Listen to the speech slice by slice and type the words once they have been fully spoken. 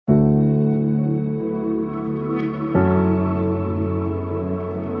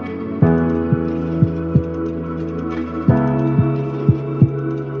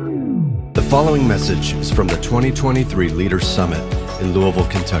following message is from the 2023 Leaders Summit in Louisville,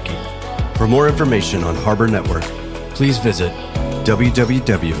 Kentucky. For more information on Harbor Network, please visit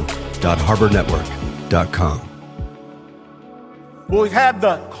www.harbornetwork.com. Well, we've had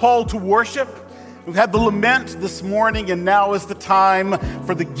the call to worship, we've had the lament this morning, and now is the time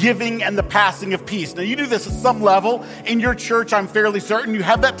for the giving and the passing of peace. Now, you do this at some level. In your church, I'm fairly certain you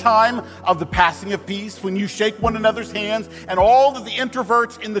have that time of the passing of peace when you shake one another's hands, and all of the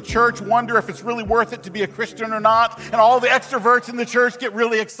introverts in the church wonder if it's really worth it to be a Christian or not, and all the extroverts in the church get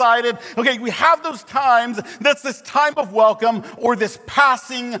really excited. Okay, we have those times. That's this time of welcome or this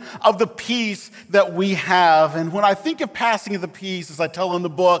passing of the peace that we have. And when I think of passing of the peace, as I tell in the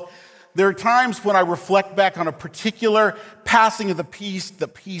book, there are times when I reflect back on a particular passing of the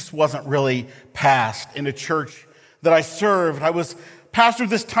peace wasn't really passed in a church that I served. I was pastor of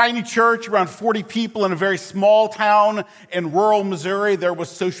this tiny church, around 40 people in a very small town in rural Missouri. There was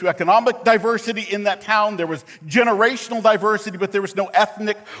socioeconomic diversity in that town. There was generational diversity, but there was no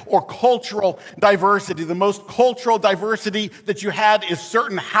ethnic or cultural diversity. The most cultural diversity that you had is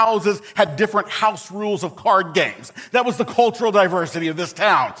certain houses had different house rules of card games. That was the cultural diversity of this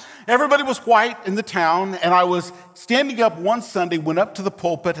town. Everybody was white in the town, and I was standing up one Sunday, went up to the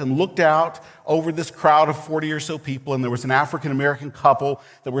pulpit and looked out over this crowd of 40 or so people, and there was an African-American couple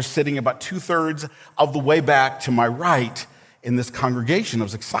that were sitting about 2/3 of the way back to my right in this congregation. I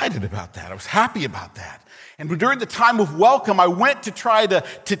was excited about that. I was happy about that. And during the time of welcome, I went to try to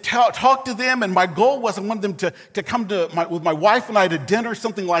talk to them, and my goal was I wanted them to come with my wife and I to dinner,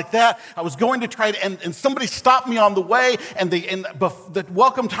 something like that. I was going to try to, and somebody stopped me on the way, and the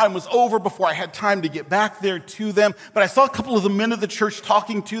welcome time was over before I had time to get back there to them. But I saw a couple of the men of the church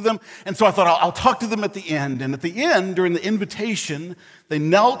talking to them, and so I thought I'll talk to them at the end. And at the end, during the invitation, they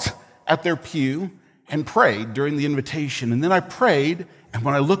knelt at their pew and prayed during the invitation. And then I prayed, and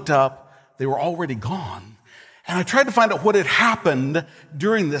when I looked up, they were already gone. And I tried to find out what had happened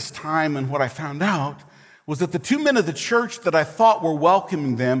during this time, and what I found out was that the two men of the church that I thought were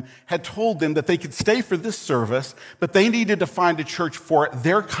welcoming them had told them that they could stay for this service, but they needed to find a church for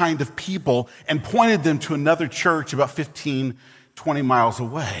their kind of people, and pointed them to another church about 15, 20 miles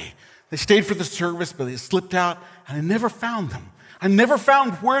away. They stayed for the service, but they slipped out, and I never found them. I never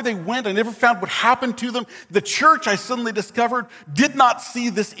found where they went. I never found what happened to them. The church, I suddenly discovered, did not see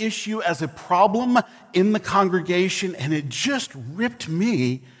this issue as a problem in the congregation, and it just ripped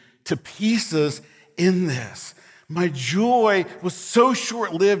me to pieces in this. My joy was so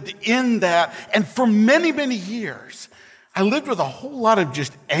short-lived in that, and for many, many years, I lived with a whole lot of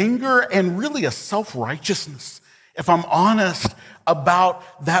just anger and really a self-righteousness, if I'm honest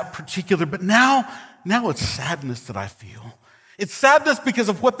about that particular. But now it's sadness that I feel. It's sadness because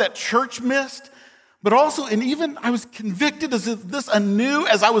of what that church missed, but also, and even I was convicted as this anew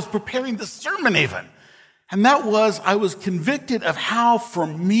as I was preparing this sermon even. And that was, I was convicted of how, for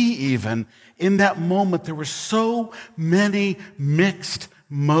me even, in that moment, there were so many mixed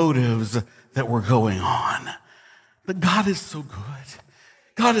motives that were going on. But God is so good.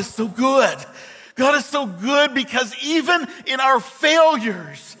 God is so good. God is so good because even in our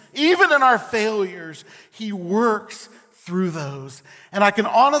failures, He works through those. And I can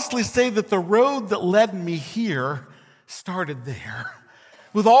honestly say that the road that led me here started there.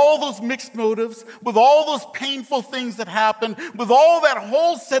 With all those mixed motives, with all those painful things that happened, with all that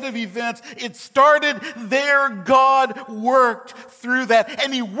whole set of events, it started there. God worked through that,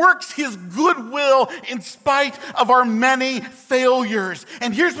 and He works His goodwill in spite of our many failures.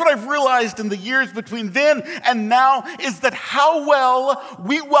 And here's what I've realized in the years between then and now is that how well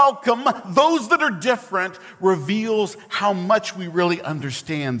we welcome those that are different reveals how much we really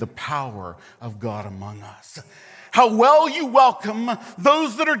understand the power of God among us. How well you welcome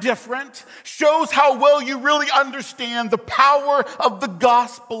those that are different shows how well you really understand the power of the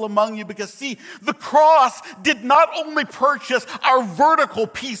gospel among you. Because see, the cross did not only purchase our vertical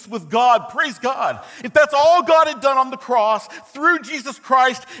peace with God, praise God. If that's all God had done on the cross through Jesus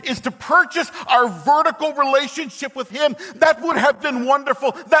Christ is to purchase our vertical relationship with Him, that would have been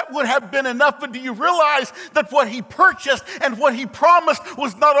wonderful. That would have been enough. But do you realize that what He purchased and what He promised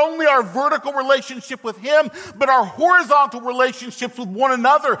was not only our vertical relationship with Him, but our horizontal relationships with one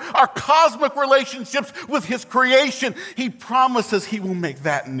another, our cosmic relationships with His creation. He promises He will make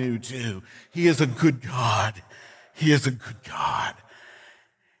that new too. He is a good God. He is a good God.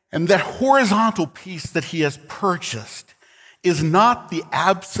 And that horizontal peace that He has purchased is not the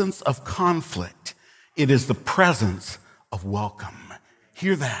absence of conflict. It is the presence of welcome.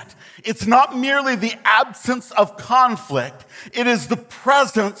 Hear that. It's not merely the absence of conflict. It is the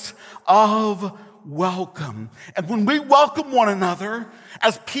presence of welcome. And when we welcome one another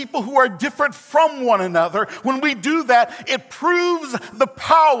as people who are different from one another, when we do that, it proves the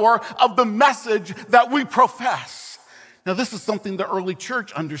power of the message that we profess. Now, this is something the early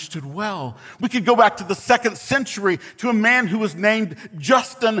church understood well. We could go back to the 2nd century to a man who was named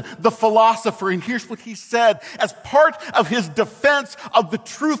Justin the philosopher. And here's what he said. As part of his defense of the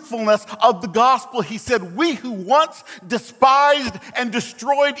truthfulness of the gospel, he said, "We who once despised and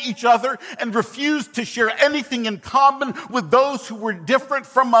destroyed each other and refused to share anything in common with those who were different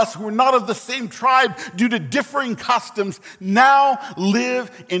from us, who were not of the same tribe due to differing customs, now live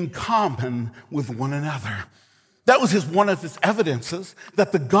in common with one another." That was one of his evidences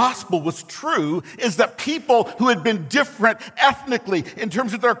that the gospel was true, is that people who had been different ethnically in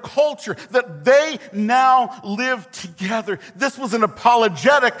terms of their culture, that they now live together. This was an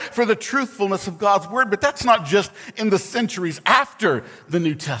apologetic for the truthfulness of God's word, but that's not just in the centuries after the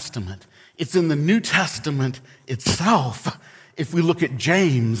New Testament. It's in the New Testament itself. If we look at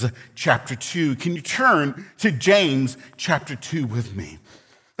James chapter 2, can you turn to James chapter 2 with me?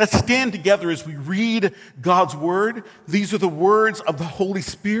 Let's stand together as we read God's word. These are the words of the Holy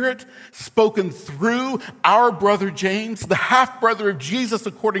Spirit spoken through our brother James, the half-brother of Jesus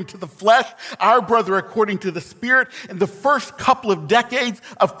according to the flesh, our brother according to the Spirit. In the first couple of decades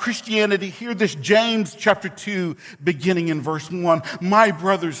of Christianity, hear this, James chapter 2, beginning in verse 1. "My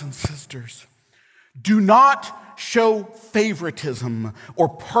brothers and sisters, do not show favoritism or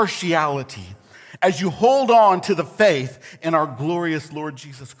partiality as you hold on to the faith in our glorious Lord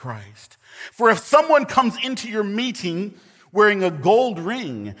Jesus Christ. For if someone comes into your meeting wearing a gold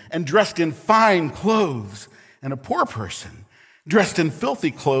ring and dressed in fine clothes, and a poor person dressed in filthy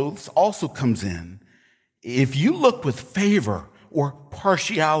clothes also comes in, if you look with favor or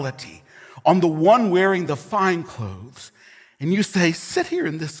partiality on the one wearing the fine clothes, and you say, 'Sit here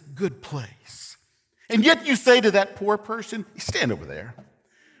in this good place,' and yet you say to that poor person, 'Stand over there,'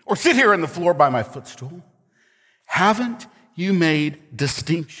 or 'Sit here on the floor by my footstool,' haven't you made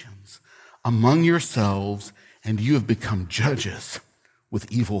distinctions among yourselves, and you have become judges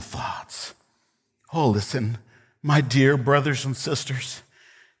with evil thoughts?" Oh, listen, my dear brothers and sisters,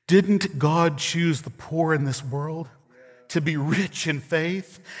 didn't God choose the poor in this world to be rich in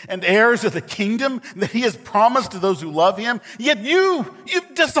faith and heirs of the kingdom that he has promised to those who love him? Yet you've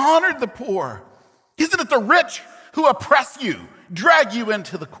dishonored the poor. Isn't it the rich who oppress you, drag you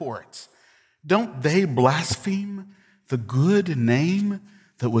into the courts? Don't they blaspheme the good name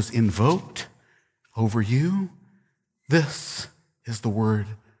that was invoked over you? This is the word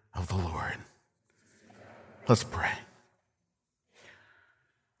of the Lord. Let's pray.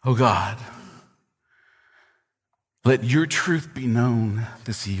 Oh God, let your truth be known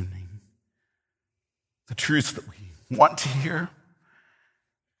this evening. The truths that we want to hear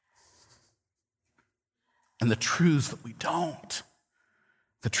and the truths that we don't,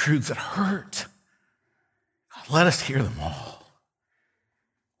 the truths that hurt. God, let us hear them all.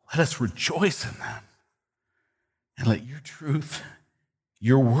 Let us rejoice in them. And let your truth,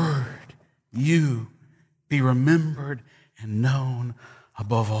 your word, you be remembered and known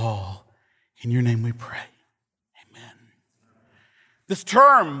above all. In your name we pray. Amen. This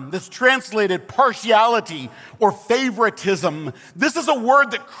term, this translated partiality or favoritism, this is a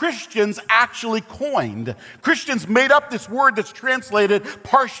word that Christians actually coined. Christians made up this word that's translated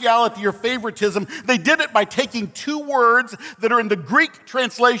partiality or favoritism. They did it by taking two words that are in the Greek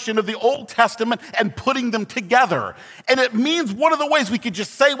translation of the Old Testament and putting them together. And it means, one of the ways we could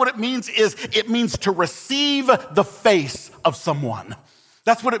just say what it means is, it means to receive the face of someone.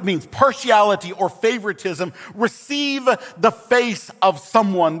 That's what it means, partiality or favoritism. Receive the face of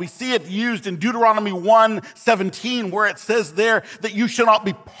someone. We see it used in Deuteronomy 1:17, where it says there that you shall not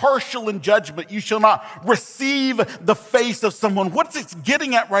be partial in judgment. You shall not receive the face of someone. What it's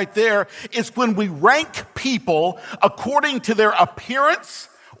getting at right there is when we rank people according to their appearance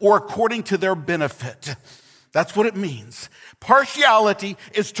or according to their benefit. That's what it means. Partiality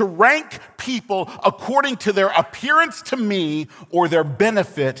is to rank people according to their appearance to me or their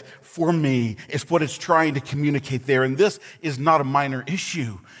benefit for me, is what it's trying to communicate there. And this is not a minor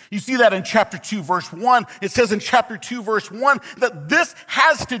issue. You see that in chapter 2, verse 1. It says in chapter 2, verse 1, that this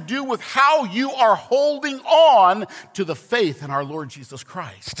has to do with how you are holding on to the faith in our Lord Jesus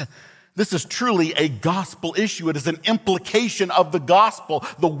Christ. This is truly a gospel issue. It is an implication of the gospel,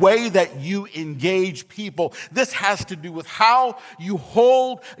 the way that you engage people. This has to do with how you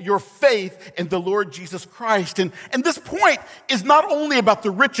hold your faith in the Lord Jesus Christ. And this point is not only about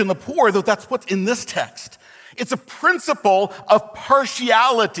the rich and the poor, though that's what's in this text. It's a principle of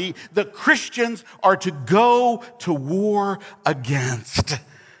partiality that Christians are to go to war against.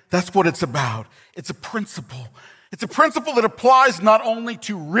 That's what it's about. It's a principle. It's a principle that applies not only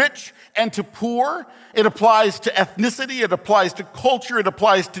to rich and to poor. It applies to ethnicity. It applies to culture. It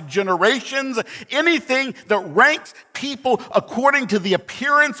applies to generations. Anything that ranks people according to the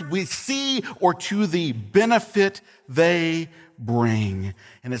appearance we see or to the benefit they bring.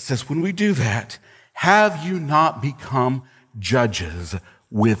 And it says, when we do that, have you not become judges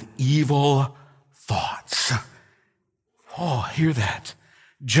with evil thoughts? Oh, hear that.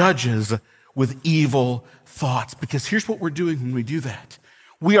 Judges with evil thoughts. Because here's what we're doing when we do that.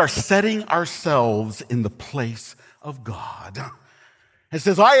 We are setting ourselves in the place of God. It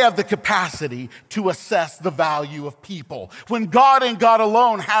says, I have the capacity to assess the value of people. When God and God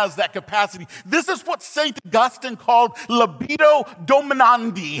alone has that capacity. This is what St. Augustine called libido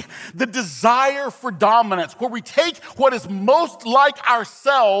dominandi, the desire for dominance, where we take what is most like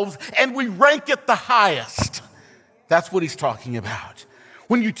ourselves and we rank it the highest. That's what he's talking about.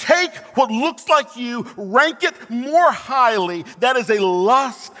 When you take what looks like you, rank it more highly, that is a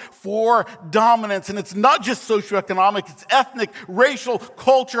lust for dominance. And it's not just socioeconomic, it's ethnic, racial,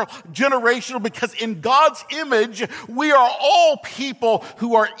 cultural, generational, because in God's image, we are all people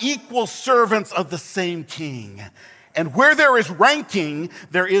who are equal servants of the same King. And where there is ranking,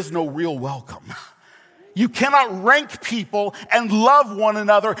 there is no real welcome. You cannot rank people and love one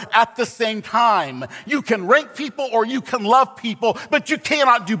another at the same time. You can rank people or you can love people, but you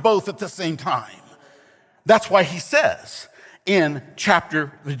cannot do both at the same time. That's why he says in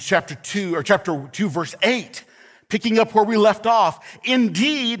chapter 2, verse 8, picking up where we left off,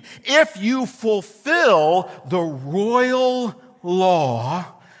 indeed, if you fulfill the royal law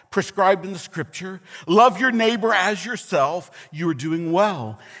prescribed in the scripture, love your neighbor as yourself, you are doing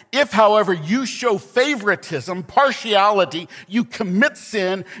well. If, however, you show favoritism, partiality, you commit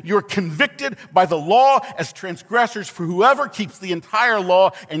sin, you're convicted by the law as transgressors, for whoever keeps the entire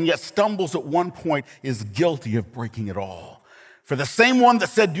law and yet stumbles at one point is guilty of breaking it all. For the same one that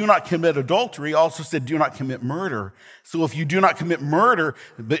said, do not commit adultery, also said, do not commit murder. So if you do not commit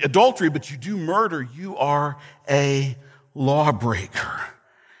adultery, but you do murder, you are a lawbreaker.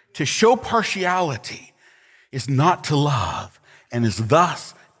 To show partiality is not to love and is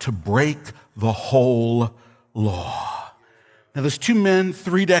thus to break the whole law. Now, there's two men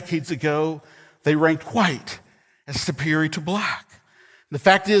 3 decades ago, they ranked white as superior to black. The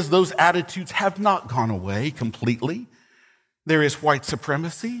fact is, those attitudes have not gone away completely. There is white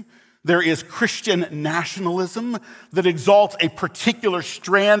supremacy. There is Christian nationalism that exalts a particular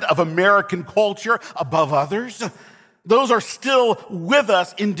strand of American culture above others. Those are still with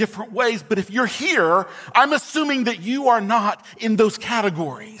us in different ways, but if you're here, I'm assuming that you are not in those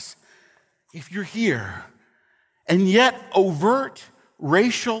categories. If you're here, and yet overt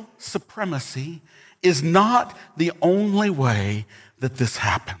racial supremacy is not the only way that this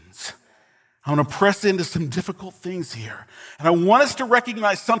happens. I want to press into some difficult things here. And I want us to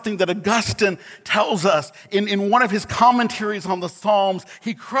recognize something that Augustine tells us in one of his commentaries on the Psalms.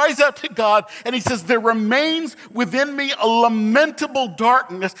 He cries out to God and he says, there remains within me a lamentable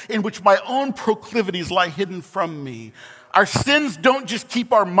darkness in which my own proclivities lie hidden from me. Our sins don't just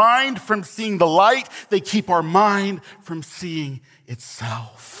keep our mind from seeing the light, they keep our mind from seeing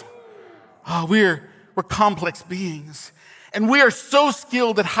itself. We're complex beings. And we are so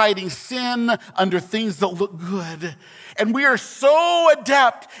skilled at hiding sin under things that look good. And we are so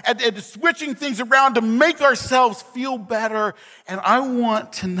adept at switching things around to make ourselves feel better. And I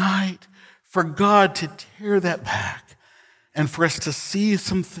want tonight for God to tear that back and for us to see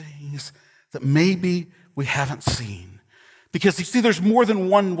some things that maybe we haven't seen. Because you see, there's more than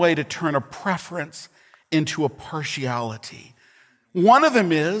one way to turn a preference into a partiality. One of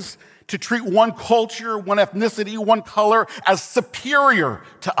them is to treat one culture, one ethnicity, one color as superior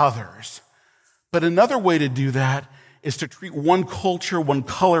to others. But another way to do that is to treat one culture, one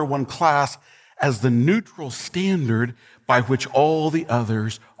color, one class as the neutral standard by which all the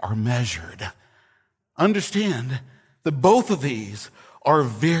others are measured. Understand that both of these are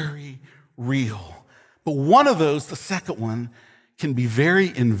very real. But one of those, the second one, can be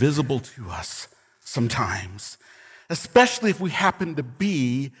very invisible to us sometimes, especially if we happen to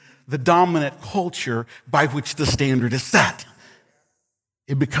be the dominant culture by which the standard is set.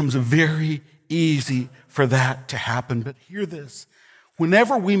 It becomes very easy for that to happen. But hear this.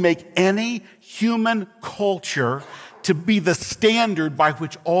 Whenever we make any human culture to be the standard by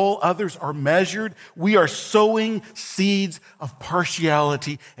which all others are measured, we are sowing seeds of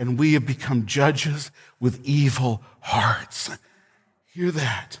partiality and we have become judges with evil hearts. Hear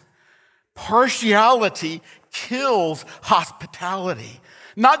that. Partiality kills hospitality.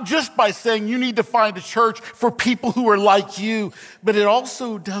 Not just by saying you need to find a church for people who are like you, but it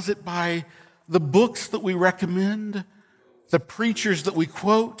also does it by the books that we recommend, the preachers that we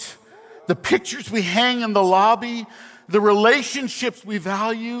quote, the pictures we hang in the lobby, the relationships we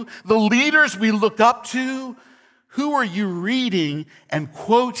value, the leaders we look up to. Who are you reading and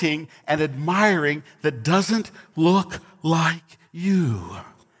quoting and admiring that doesn't look like you?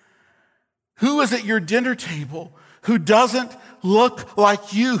 Who is at your dinner table who doesn't look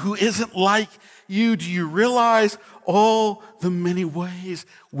like you, who isn't like you? Do you realize all the many ways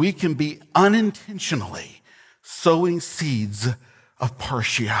we can be unintentionally sowing seeds of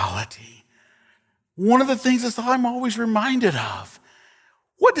partiality? One of the things that I'm always reminded of,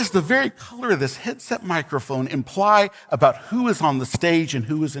 what does the very color of this headset microphone imply about who is on the stage and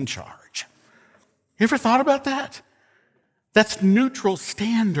who is in charge? You ever thought about that? That's neutral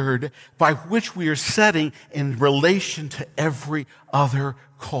standard by which we are setting in relation to every other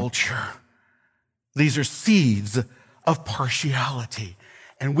culture. These are seeds of partiality.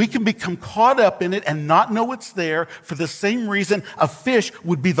 And we can become caught up in it and not know it's there for the same reason a fish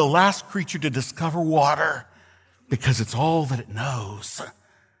would be the last creature to discover water, because it's all that it knows.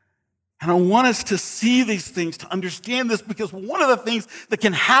 And I want us to see these things, to understand this, because one of the things that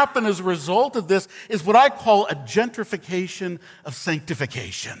can happen as a result of this is what I call a gentrification of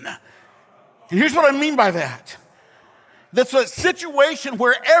sanctification. And here's what I mean by that. That's a situation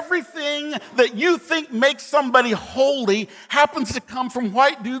where everything that you think makes somebody holy happens to come from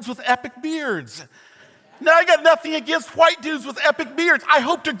white dudes with epic beards. Now, I got nothing against white dudes with epic beards. I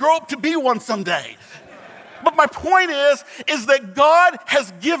hope to grow up to be one someday. But my point is that God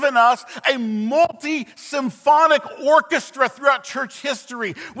has given us a multi-symphonic orchestra throughout church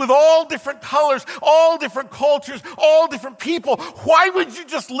history with all different colors, all different cultures, all different people. Why would you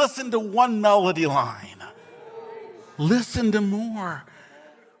just listen to one melody line? Listen to more.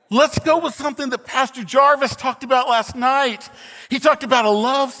 Let's go with something that Pastor Jarvis talked about last night. He talked about a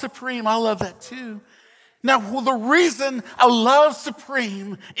love supreme. I love that too. Now, the reason a love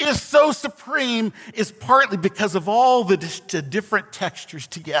supreme is so supreme is partly because of all the different textures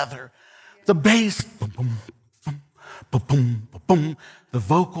together. The bass, boom, boom, boom, boom, boom, boom, boom. The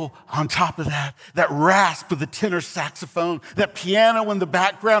vocal on top of that rasp of the tenor saxophone, that piano in the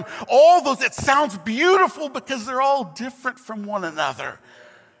background, all those, it sounds beautiful because they're all different from one another.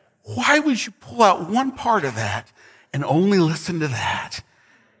 Why would you pull out one part of that and only listen to that?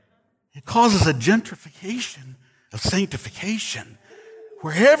 It causes a gentrification of sanctification,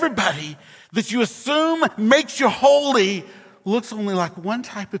 where everybody that you assume makes you holy looks only like one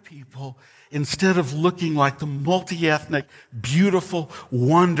type of people instead of looking like the multi-ethnic, beautiful,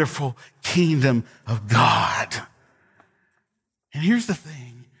 wonderful kingdom of God. And here's the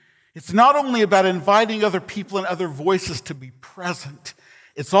thing. It's not only about inviting other people and other voices to be present.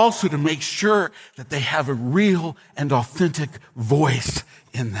 It's also to make sure that they have a real and authentic voice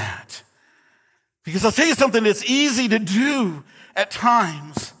in that. Because I'll tell you something, it's easy to do at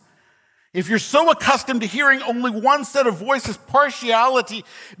times. If you're so accustomed to hearing only one set of voices, partiality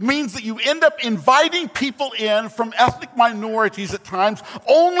means that you end up inviting people in from ethnic minorities at times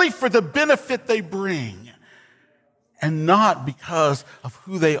only for the benefit they bring and not because of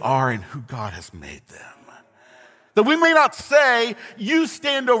who they are and who God has made them. That we may not say, you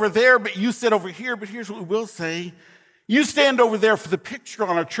stand over there, but you sit over here, but here's what we will say. You stand over there for the picture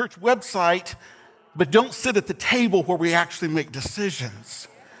on our church website, but don't sit at the table where we actually make decisions.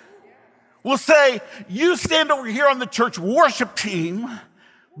 We'll say, you stand over here on the church worship team,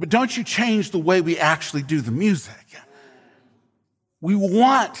 but don't you change the way we actually do the music. We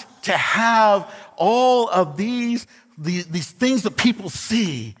want to have all of these things that people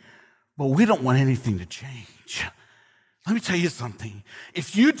see, but we don't want anything to change. Let me tell you something.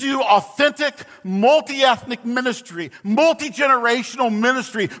 If you do authentic, multi-ethnic ministry, multi-generational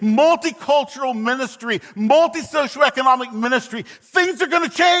ministry, multicultural ministry, multi-socioeconomic ministry, things are going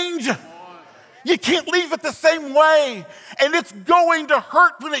to change. You can't leave it the same way. And it's going to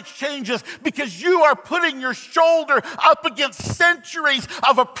hurt when it changes because you are putting your shoulder up against centuries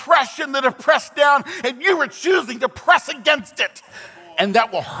of oppression that have pressed down, and you are choosing to press against it. And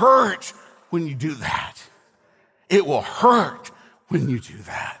that will hurt when you do that. It will hurt when you do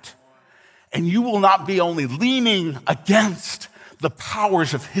that. And you will not be only leaning against the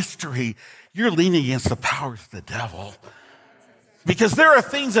powers of history, you're leaning against the powers of the devil. Because there are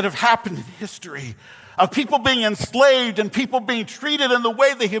things that have happened in history of people being enslaved and people being treated in the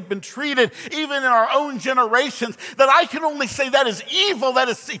way they have been treated, even in our own generations, that I can only say that is evil, that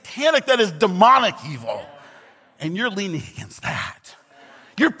is satanic, that is demonic evil. And you're leaning against that.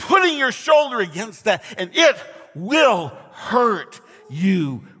 You're putting your shoulder against that, and it will hurt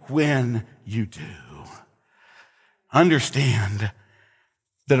you when you do. Understand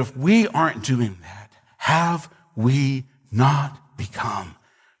that if we aren't doing that, have we not become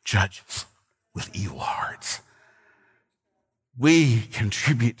judges with evil hearts? We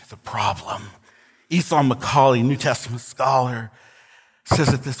contribute to the problem. Esau McCaulley, New Testament scholar,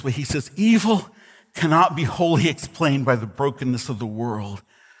 says it this way. He says, evil cannot be wholly explained by the brokenness of the world.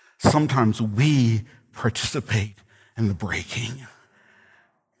 Sometimes we participate in the breaking.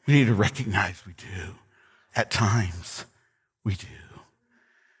 We need to recognize we do. At times, we do.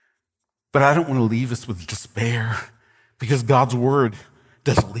 But I don't want to leave us with despair, because God's word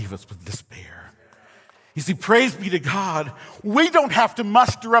doesn't leave us with despair. You see, praise be to God, we don't have to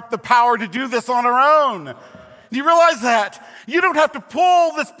muster up the power to do this on our own. Do you realize that? You don't have to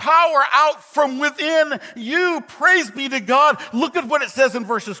pull this power out from within you. Praise be to God. Look at what it says in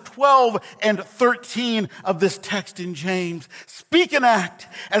verses 12 and 13 of this text in James. Speak and act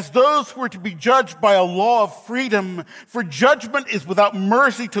as those who are to be judged by a law of freedom, for judgment is without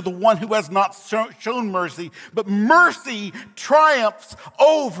mercy to the one who has not shown mercy, but mercy triumphs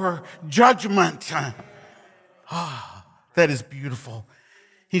over judgment. That is beautiful.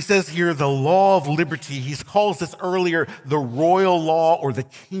 He says here, the law of liberty. He calls this earlier the royal law or the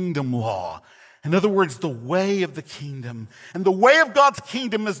kingdom law. In other words, the way of the kingdom. And the way of God's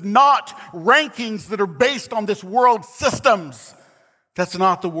kingdom is not rankings that are based on this world's systems. That's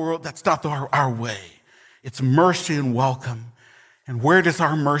not the world. That's not our way. It's mercy and welcome. And where does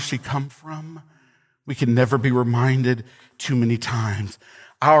our mercy come from? We can never be reminded too many times.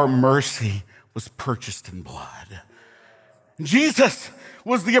 Our mercy was purchased in blood. Jesus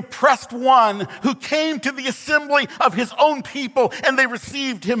was the oppressed one who came to the assembly of his own people, and they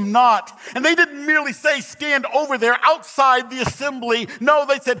received him not. And they didn't merely say, stand over there outside the assembly. No,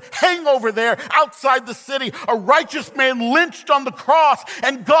 they said, hang over there outside the city. A righteous man lynched on the cross,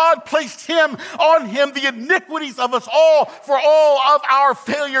 and God placed on him the iniquities of us all for all of our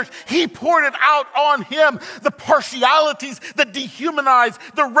failures. He poured it out on him, the partialities that dehumanize,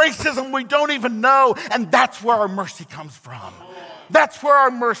 the racism we don't even know, and that's where our mercy comes from. That's where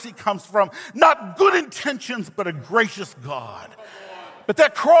our mercy comes from. Not good intentions, but a gracious God. But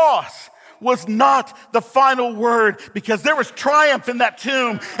that cross was not the final word, because there was triumph in that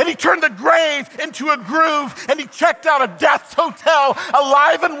tomb. And he turned the grave into a groove, and he checked out a death's hotel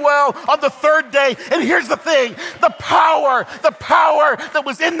alive and well on the third day. And here's the thing, the power that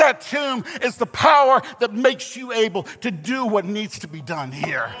was in that tomb is the power that makes you able to do what needs to be done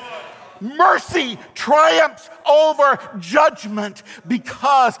here. Mercy triumphs over judgment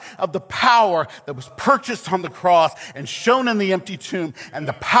because of the power that was purchased on the cross and shown in the empty tomb. And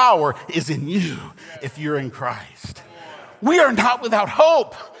the power is in you if you're in Christ. We are not without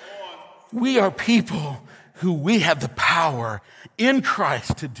hope. We are people who we have the power in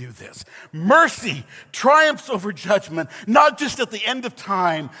Christ to do this. Mercy triumphs over judgment, not just at the end of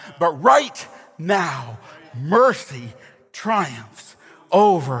time, but right now. Mercy triumphs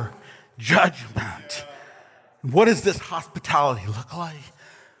over judgment. What does this hospitality look like?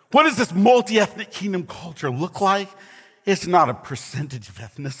 What does this multi-ethnic kingdom culture look like? It's not a percentage of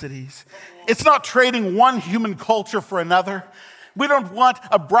ethnicities. It's not trading one human culture for another. We don't want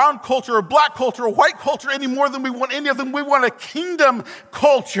a brown culture, a black culture, a white culture any more than we want any of them. We want a kingdom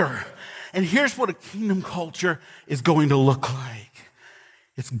culture. And here's what a kingdom culture is going to look like.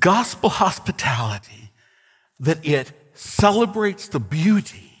 It's gospel hospitality, that it celebrates the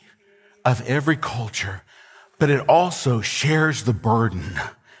beauty of every culture, but it also shares the burden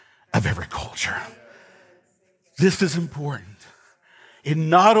of every culture. This is important. It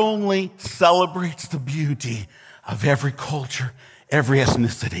not only celebrates the beauty of every culture, every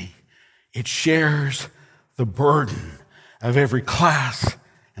ethnicity, it shares the burden of every class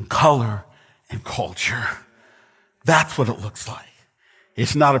and color and culture. That's what it looks like.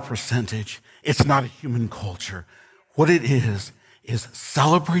 It's not a percentage. It's not a human culture. What it is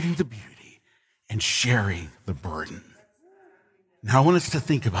celebrating the beauty and sharing the burden. Now, I want us to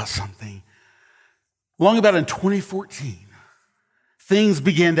think about something. Long about in 2014, things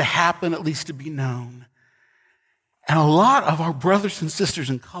began to happen, at least to be known. And a lot of our brothers and sisters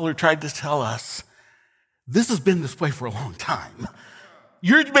in color tried to tell us, this has been this way for a long time.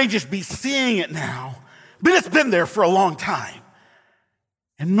 You may just be seeing it now, but it's been there for a long time.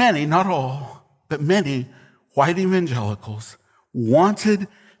 And many, not all, but many white evangelicals wanted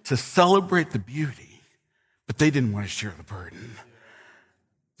to celebrate the beauty, but they didn't want to share the burden.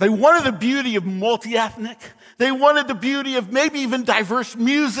 They wanted the beauty of multi-ethnic. They wanted the beauty of maybe even diverse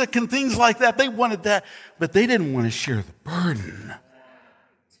music and things like that. They wanted that, but they didn't want to share the burden.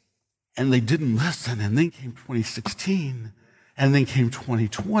 And they didn't listen. And then came 2016, And then came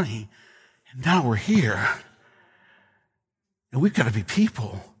 2020, and now we're here. And we've got to be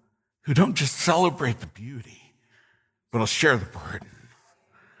people who don't just celebrate the beauty, but will share the burden.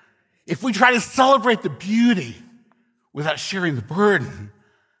 If we try to celebrate the beauty without sharing the burden,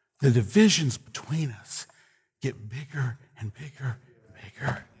 the divisions between us get bigger and bigger and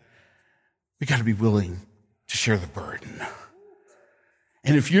bigger. We got to be willing to share the burden.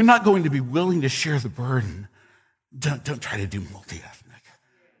 And if you're not going to be willing to share the burden, don't try to do multi-ethnic.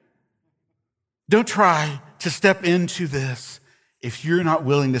 Don't try to step into this if you're not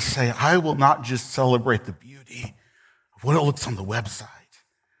willing to say, I will not just celebrate the beauty of what it looks on the website.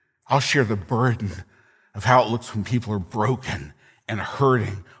 I'll share the burden of how it looks when people are broken and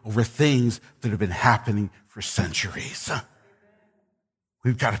hurting over things that have been happening for centuries.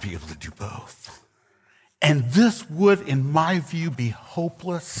 We've got to be able to do both. And this would, in my view, be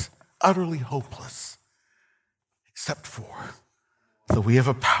hopeless, utterly hopeless, except for that we have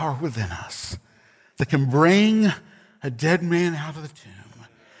a power within us that can bring a dead man out of the tomb.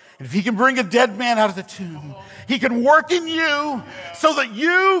 And if he can bring a dead man out of the tomb, he can work in you so that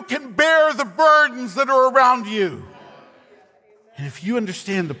you can bear the burdens that are around you. And if you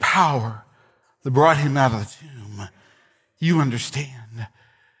understand the power that brought him out of the tomb, you understand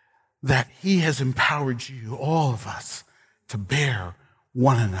that he has empowered you, all of us, to bear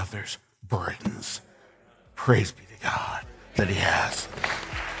one another's burdens. Praise be to God that he has.